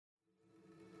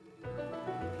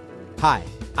Hi,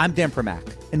 I'm Dan Primack,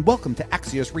 and welcome to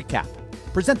Axios Recap,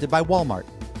 presented by Walmart.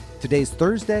 Today's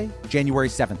Thursday, January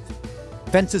 7th.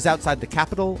 Fences outside the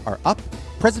Capitol are up,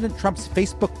 President Trump's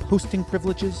Facebook posting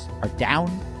privileges are down,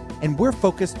 and we're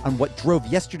focused on what drove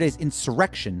yesterday's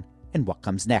insurrection and what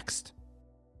comes next.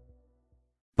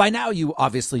 By now, you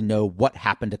obviously know what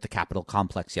happened at the Capitol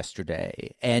complex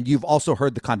yesterday, and you've also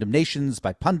heard the condemnations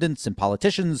by pundits and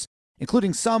politicians,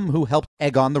 including some who helped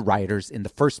egg on the rioters in the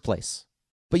first place.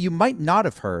 But you might not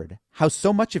have heard how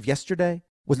so much of yesterday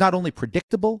was not only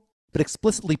predictable, but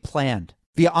explicitly planned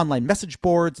via online message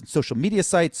boards and social media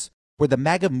sites where the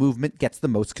MAGA movement gets the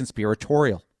most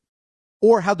conspiratorial.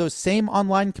 Or how those same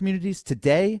online communities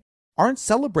today aren't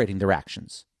celebrating their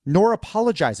actions, nor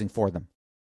apologizing for them.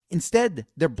 Instead,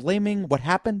 they're blaming what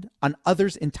happened on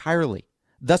others entirely,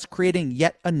 thus creating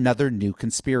yet another new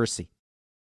conspiracy.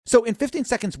 So in 15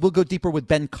 seconds, we'll go deeper with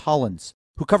Ben Collins,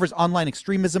 who covers online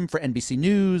extremism for NBC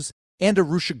News, and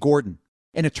Arusha Gordon,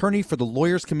 an attorney for the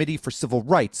Lawyers Committee for Civil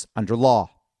Rights under law.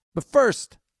 But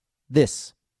first,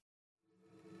 this.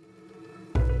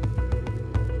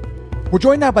 We're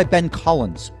joined now by Ben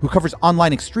Collins, who covers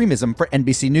online extremism for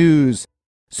NBC News.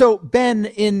 So, Ben,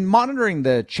 in monitoring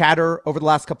the chatter over the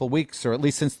last couple of weeks, or at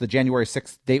least since the January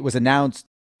 6th date was announced,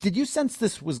 did you sense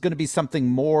this was going to be something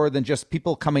more than just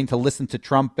people coming to listen to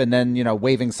Trump and then,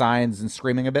 waving signs and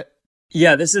screaming a bit?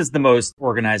 Yeah, this is the most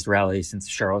organized rally since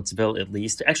Charlottesville, at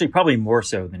least. Actually, probably more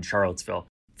so than Charlottesville.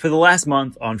 For the last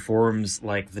month on forums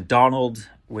like The Donald,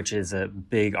 which is a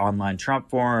big online Trump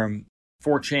forum,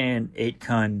 4chan,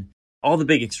 8kun, all the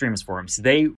big extremist forums,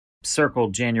 they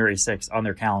circled January 6th on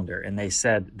their calendar, and they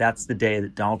said that's the day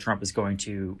that Donald Trump is going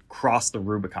to cross the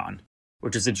Rubicon,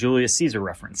 which is a Julius Caesar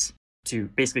reference to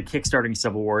basically kickstarting a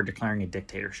civil war, declaring a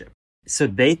dictatorship. So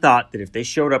they thought that if they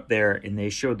showed up there and they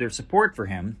showed their support for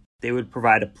him, they would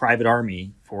provide a private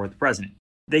army for the president.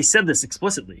 They said this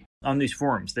explicitly on these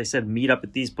forums. They said, meet up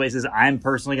at these places. I'm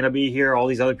personally going to be here. All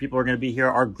these other people are going to be here.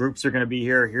 Our groups are going to be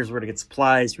here. Here's where to get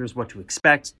supplies. Here's what to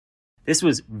expect. This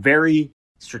was very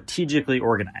strategically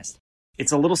organized.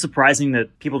 It's a little surprising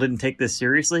that people didn't take this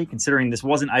seriously, considering this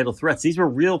wasn't idle threats. These were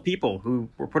real people who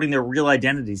were putting their real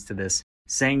identities to this,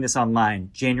 saying this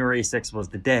online. January 6th was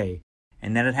the day,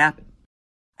 and then it happened.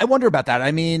 I wonder about that.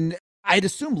 I mean, I'd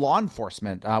assume law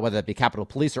enforcement, whether it be Capitol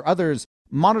Police or others,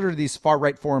 monitor these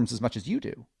far-right forums as much as you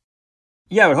do.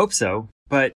 Yeah, I would hope so.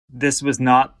 But this was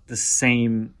not the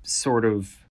same sort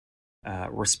of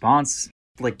response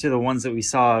like to the ones that we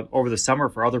saw over the summer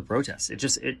for other protests.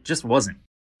 It just wasn't.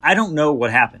 I don't know what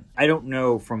happened. I don't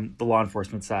know from the law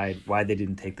enforcement side why they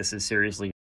didn't take this as seriously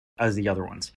as the other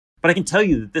ones. But I can tell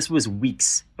you that this was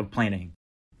weeks of planning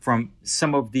from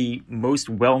some of the most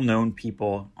well-known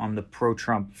people on the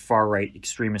pro-Trump far-right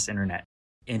extremist internet.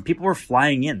 And people were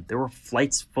flying in. There were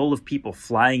flights full of people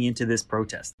flying into this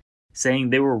protest,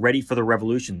 saying they were ready for the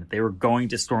revolution, that they were going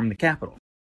to storm the Capitol.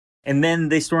 And then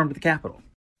they stormed the Capitol.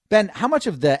 Ben, how much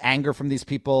of the anger from these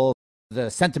people,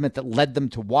 the sentiment that led them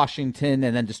to Washington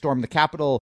and then to storm the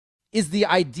Capitol, is the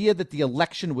idea that the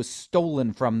election was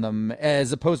stolen from them,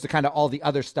 as opposed to kind of all the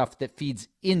other stuff that feeds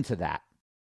into that?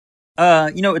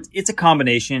 It's a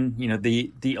combination.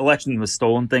 The election was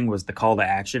stolen thing was the call to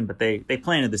action, but they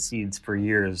planted the seeds for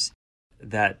years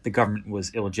that the government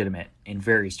was illegitimate in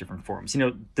various different forms.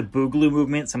 The Boogaloo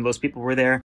movement, some of those people were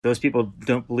there. Those people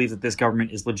don't believe that this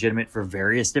government is legitimate for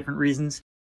various different reasons.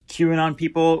 QAnon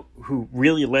people who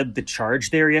really led the charge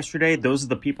there yesterday, those are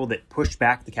the people that pushed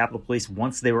back the Capitol Police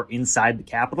once they were inside the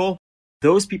Capitol.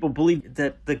 Those people believe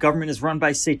that the government is run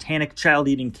by satanic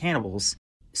child-eating cannibals.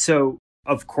 So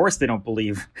of course they don't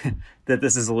believe that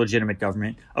this is a legitimate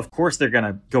government. Of course they're going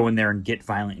to go in there and get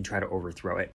violent and try to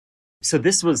overthrow it. So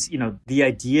this was, the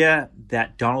idea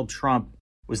that Donald Trump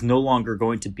was no longer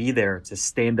going to be there to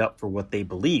stand up for what they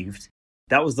believed.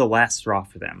 That was the last straw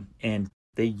for them. And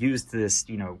they used this,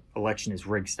 election is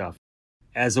rigged stuff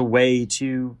as a way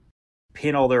to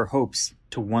pin all their hopes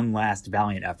to one last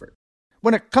valiant effort.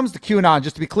 When it comes to QAnon,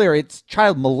 just to be clear, it's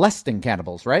child molesting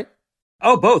cannibals, right?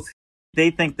 Oh, both. They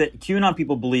think that QAnon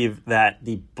people believe that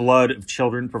the blood of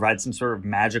children provides some sort of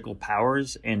magical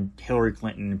powers, and Hillary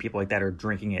Clinton and people like that are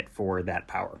drinking it for that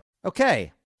power.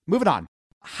 Okay, moving on.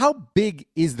 How big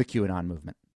is the QAnon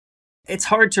movement? It's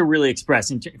hard to really express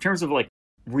in terms of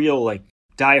real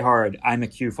diehard I'm a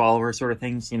Q follower sort of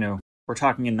things. We're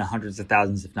talking in the hundreds of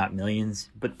thousands, if not millions.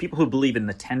 But people who believe in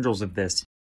the tendrils of this,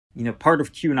 part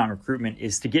of QAnon recruitment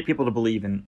is to get people to believe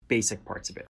in basic parts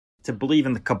of it. To believe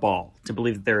in the cabal, to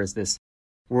believe that there is this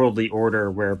worldly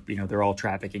order where, they're all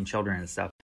trafficking children and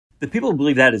stuff. The people who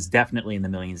believe that is definitely in the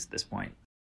millions at this point.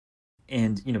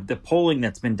 And, the polling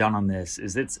that's been done on this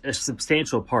is it's a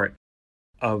substantial part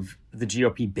of the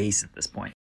GOP base at this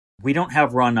point. We don't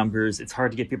have raw numbers. It's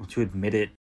hard to get people to admit it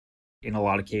in a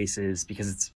lot of cases because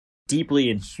it's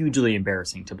deeply and hugely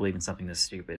embarrassing to believe in something this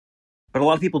stupid. But a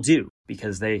lot of people do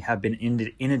because they have been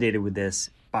inundated with this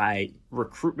by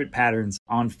recruitment patterns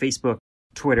on Facebook,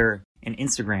 Twitter, and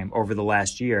Instagram over the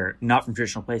last year, not from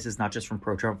traditional places, not just from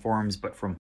pro-Trump forums, but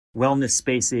from wellness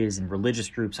spaces and religious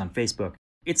groups on Facebook.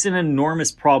 It's an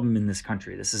enormous problem in this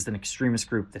country. This is an extremist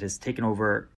group that has taken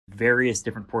over various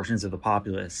different portions of the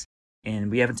populace,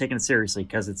 and we haven't taken it seriously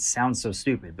because it sounds so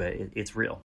stupid, but it's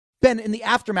real. Ben, in the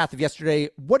aftermath of yesterday,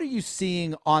 what are you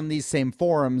seeing on these same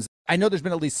forums? I know there's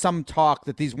been at least some talk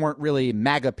that these weren't really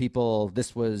MAGA people.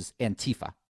 This was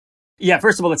Antifa. Yeah,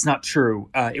 first of all, that's not true.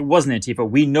 It wasn't Antifa.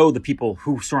 We know the people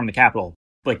who stormed the Capitol.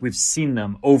 Like, we've seen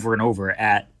them over and over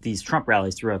at these Trump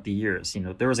rallies throughout the years. You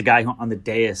know, there was a guy on the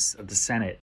dais of the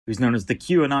Senate who's known as the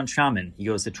QAnon shaman. He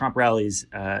goes to Trump rallies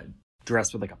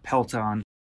dressed with like a pelt on.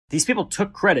 These people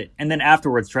took credit and then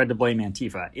afterwards tried to blame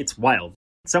Antifa. It's wild.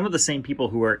 Some of the same people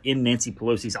who are in Nancy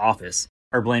Pelosi's office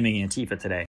are blaming Antifa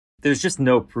today. There's just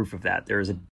no proof of that. There is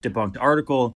a debunked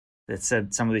article that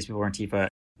said some of these people were Antifa.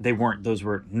 They weren't. Those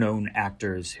were known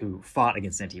actors who fought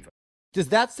against Antifa. Does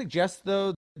that suggest,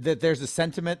 though, that there's a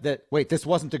sentiment that, wait, this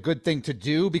wasn't a good thing to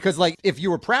do? Because, like, if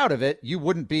you were proud of it, you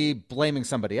wouldn't be blaming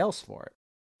somebody else for it.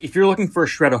 If you're looking for a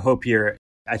shred of hope here,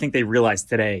 I think they realized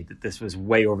today that this was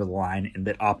way over the line and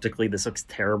that optically this looks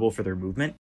terrible for their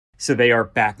movement. So they are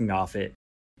backing off it.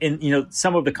 And, you know,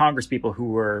 some of the Congress people who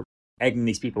were egging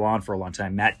these people on for a long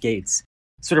time, Matt Gaetz,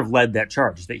 sort of led that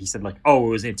charge that he said, like, oh, it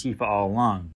was Antifa all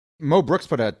along. Mo Brooks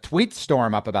put a tweet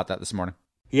storm up about that this morning.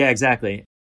 Yeah, exactly.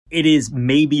 It is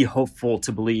maybe hopeful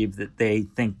to believe that they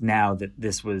think now that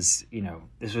this was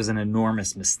an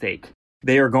enormous mistake.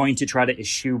 They are going to try to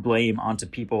eschew blame onto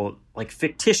people like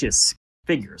fictitious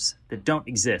figures that don't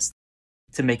exist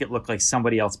to make it look like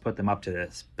somebody else put them up to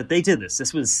this. But they did this.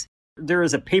 There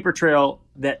is a paper trail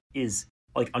that is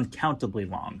like uncountably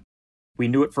long. We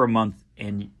knew it for a month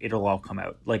and it'll all come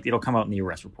out. Like, it'll come out in the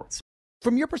arrest reports.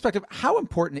 From your perspective, how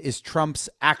important is Trump's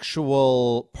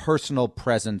actual personal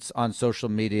presence on social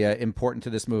media important to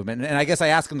this movement? And I guess I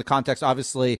ask in the context,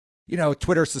 obviously, you know,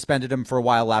 Twitter suspended him for a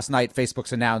while last night.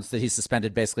 Facebook's announced that he's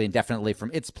suspended basically indefinitely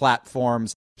from its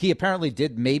platforms. He apparently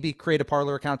did maybe create a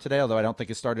Parler account today, although I don't think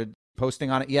he started posting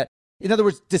on it yet. In other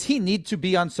words, does he need to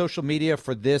be on social media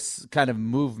for this kind of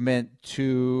movement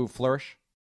to flourish?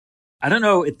 I don't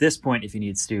know at this point if he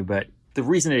needs to, but the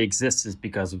reason it exists is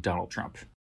because of Donald Trump.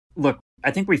 Look, I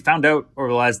think we found out over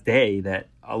the last day that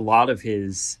a lot of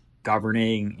his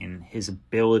governing and his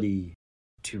ability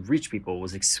to reach people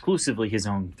was exclusively his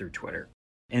own through Twitter.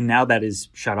 And now that is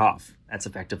shut off. That's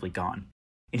effectively gone.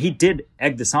 And he did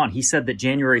egg this on. He said that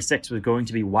January 6th was going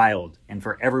to be wild and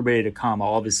for everybody to come,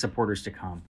 all of his supporters to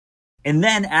come. And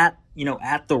then at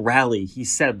the rally, he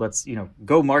said, let's,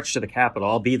 go march to the Capitol.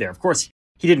 I'll be there. Of course,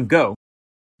 he didn't go,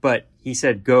 but he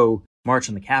said, go march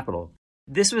on the Capitol.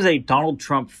 This was a Donald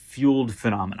Trump-fueled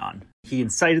phenomenon. He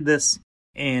incited this,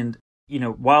 and,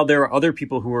 while there are other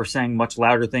people who were saying much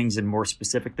louder things and more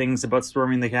specific things about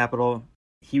storming the Capitol,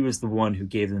 he was the one who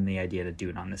gave them the idea to do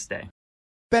it on this day.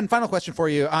 Ben, final question for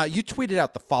you. You tweeted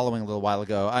out the following a little while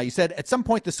ago. You said, at some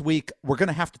point this week, we're going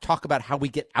to have to talk about how we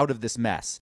get out of this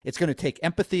mess. It's going to take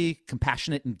empathy,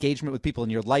 compassionate engagement with people in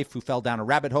your life who fell down a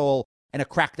rabbit hole, and a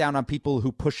crackdown on people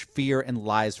who push fear and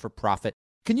lies for profit.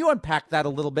 Can you unpack that a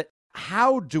little bit?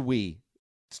 How do we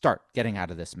start getting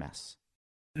out of this mess?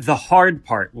 The hard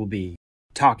part will be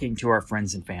talking to our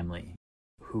friends and family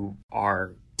who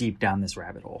are deep down this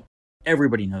rabbit hole.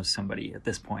 Everybody knows somebody at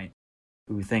this point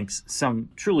who thinks some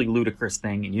truly ludicrous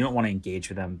thing, and you don't want to engage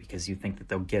with them because you think that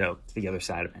they'll get out to the other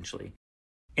side eventually.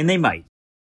 And they might,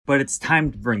 but it's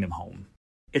time to bring them home.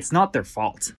 It's not their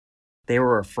fault. They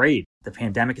were afraid. The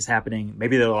pandemic is happening.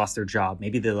 Maybe they lost their job.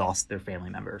 Maybe they lost their family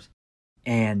members.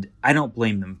 And I don't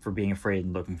blame them for being afraid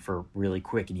and looking for really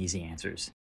quick and easy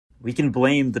answers. We can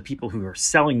blame the people who are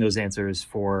selling those answers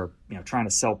for, trying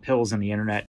to sell pills on the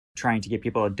internet, trying to get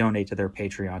people to donate to their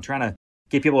Patreon, trying to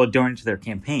get people to donate to their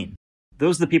campaign.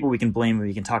 Those are the people we can blame, and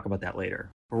we can talk about that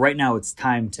later. But right now, it's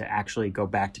time to actually go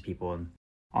back to people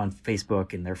on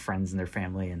Facebook and their friends and their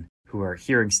family and who are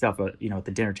hearing stuff, at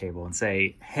the dinner table and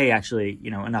say, hey, actually,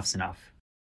 enough's enough.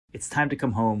 It's time to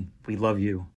come home. We love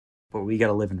you, but we got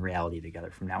to live in reality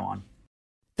together from now on.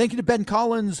 Thank you to Ben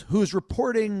Collins, whose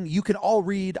reporting you can all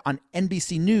read on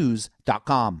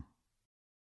NBCnews.com.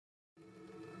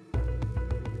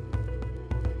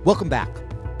 Welcome back.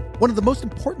 One of the most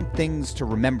important things to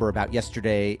remember about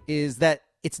yesterday is that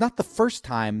it's not the first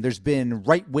time there's been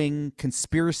right-wing,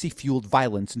 conspiracy-fueled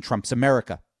violence in Trump's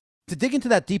America. To dig into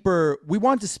that deeper, we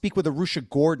wanted to speak with Arusha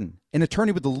Gordon, an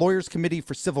attorney with the Lawyers Committee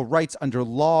for Civil Rights under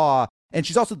law, and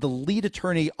she's also the lead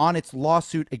attorney on its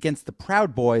lawsuit against the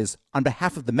Proud Boys on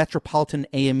behalf of the Metropolitan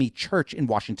AME Church in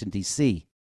Washington, D.C.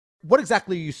 What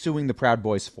exactly are you suing the Proud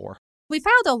Boys for? We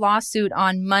filed a lawsuit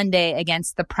on Monday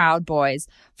against the Proud Boys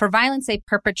for violence they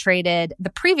perpetrated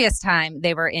the previous time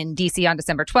they were in D.C. on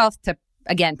December 12th to,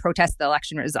 again, protest the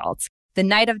election results. The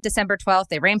night of December 12th,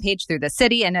 they rampaged through the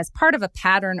city, and as part of a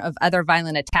pattern of other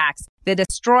violent attacks, they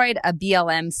destroyed a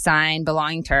BLM sign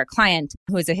belonging to our client,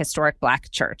 who is a historic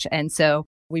Black church. And so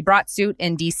we brought suit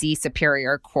in D.C.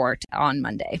 Superior Court on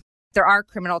Monday. There are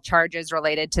criminal charges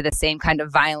related to the same kind of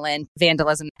violent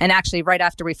vandalism. And actually, right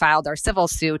after we filed our civil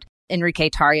suit, Enrique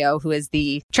Tarrio, who is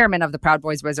the chairman of the Proud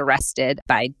Boys, was arrested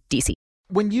by D.C.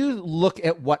 When you look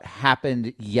at what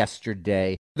happened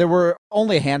yesterday, there were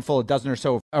only a handful, a dozen or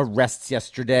so arrests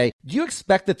yesterday. Do you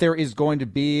expect that there is going to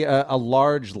be a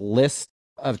large list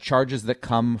of charges that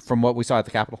come from what we saw at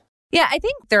the Capitol? Yeah, I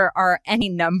think there are any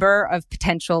number of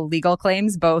potential legal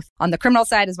claims, both on the criminal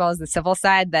side as well as the civil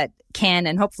side, that can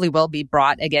and hopefully will be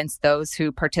brought against those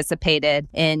who participated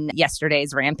in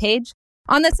yesterday's rampage.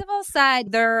 On the civil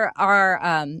side, there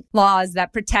are laws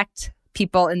that protect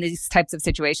people in these types of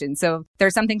situations. So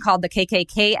there's something called the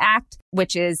KKK Act,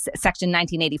 which is Section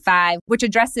 1985, which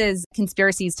addresses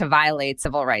conspiracies to violate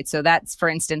civil rights. So that's, for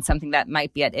instance, something that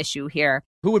might be at issue here.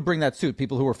 Who would bring that suit?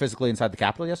 People who were physically inside the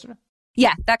Capitol yesterday?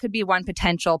 Yeah, that could be one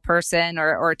potential person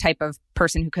or type of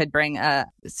person who could bring a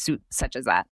suit such as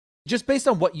that. Just based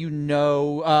on what you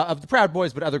know of the Proud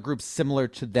Boys, but other groups similar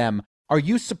to them, are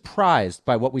you surprised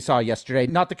by what we saw yesterday?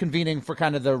 Not the convening for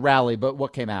kind of the rally, but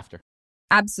what came after?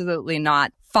 Absolutely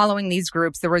not. Following these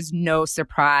groups, there was no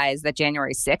surprise that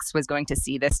January 6th was going to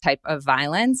see this type of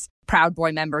violence. Proud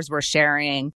Boy members were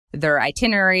sharing their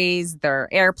itineraries, their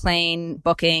airplane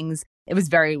bookings. It was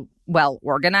very well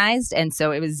organized, and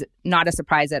so it was not a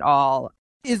surprise at all.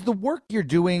 Is the work you're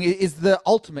doing, is the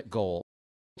ultimate goal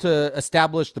to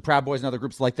establish the Proud Boys and other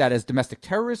groups like that as domestic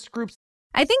terrorist groups?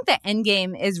 I think the end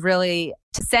game is really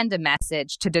to send a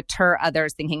message to deter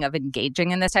others thinking of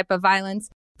engaging in this type of violence.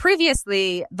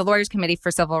 Previously, the Lawyers Committee for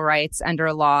Civil Rights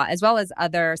under law, as well as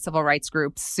other civil rights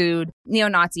groups, sued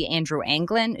neo-Nazi Andrew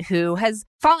Anglin, who has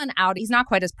fallen out. He's not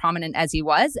quite as prominent as he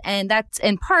was. And that's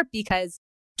in part because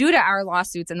due to our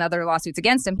lawsuits and other lawsuits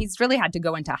against him, he's really had to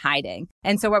go into hiding.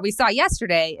 And so what we saw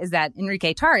yesterday is that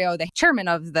Enrique Tarrio, the chairman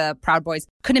of the Proud Boys,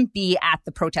 couldn't be at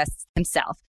the protests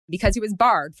himself because he was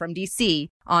barred from D.C.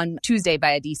 on Tuesday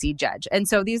by a D.C. judge. And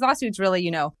so these lawsuits really,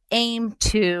 aim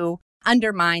to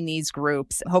undermine these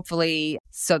groups, hopefully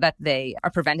so that they are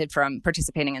prevented from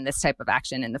participating in this type of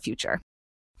action in the future.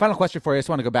 Final question for you. I just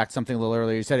want to go back to something a little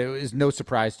earlier. You said it was no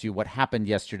surprise to you what happened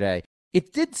yesterday.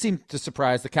 It did seem to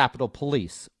surprise the Capitol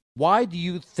Police. Why do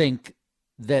you think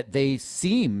that they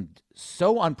seemed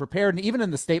so unprepared? And even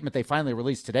in the statement they finally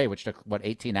released today, which took,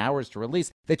 18 hours to release,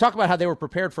 they talk about how they were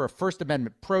prepared for a First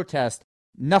Amendment protest,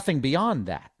 nothing beyond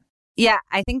that. Yeah,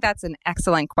 I think that's an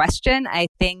excellent question. I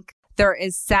think there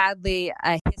is sadly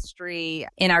a history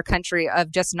in our country of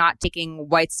just not taking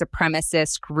white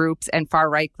supremacist groups and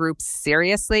far-right groups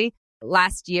seriously.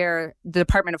 Last year, the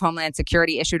Department of Homeland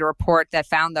Security issued a report that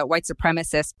found that white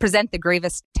supremacists present the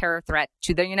gravest terror threat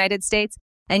to the United States.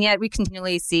 And yet we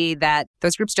continually see that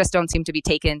those groups just don't seem to be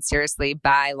taken seriously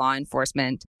by law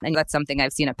enforcement. And that's something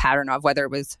I've seen a pattern of, whether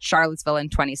it was Charlottesville in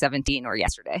 2017 or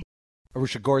yesterday.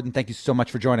 Arusha Gordon, thank you so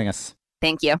much for joining us.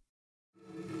 Thank you.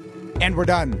 And we're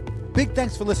done. Big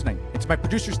thanks for listening. It's my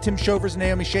producers, Tim Shovers and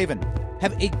Naomi Shaven.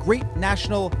 Have a great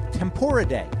National Tempura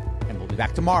Day. And we'll be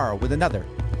back tomorrow with another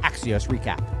Axios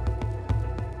Recap.